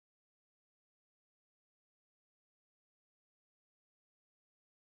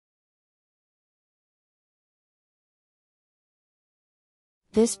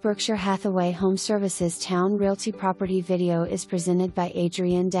This Berkshire Hathaway HomeServices Towne Realty property video is presented by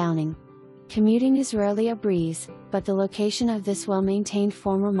Adrienne Downing. Commuting is rarely a breeze, but the location of this well-maintained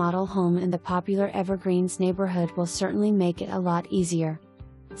former model home in the popular Evergreens neighborhood will certainly make it a lot easier.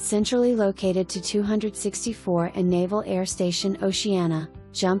 Centrally located to 264 and Naval Air Station Oceana,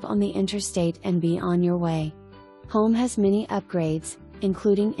 jump on the interstate and be on your way. Home has many upgrades,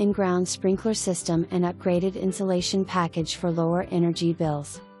 including in-ground sprinkler system and upgraded insulation package for lower energy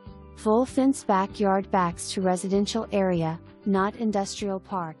bills. Full fenced backyard backs to residential area, not industrial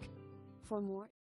park. For more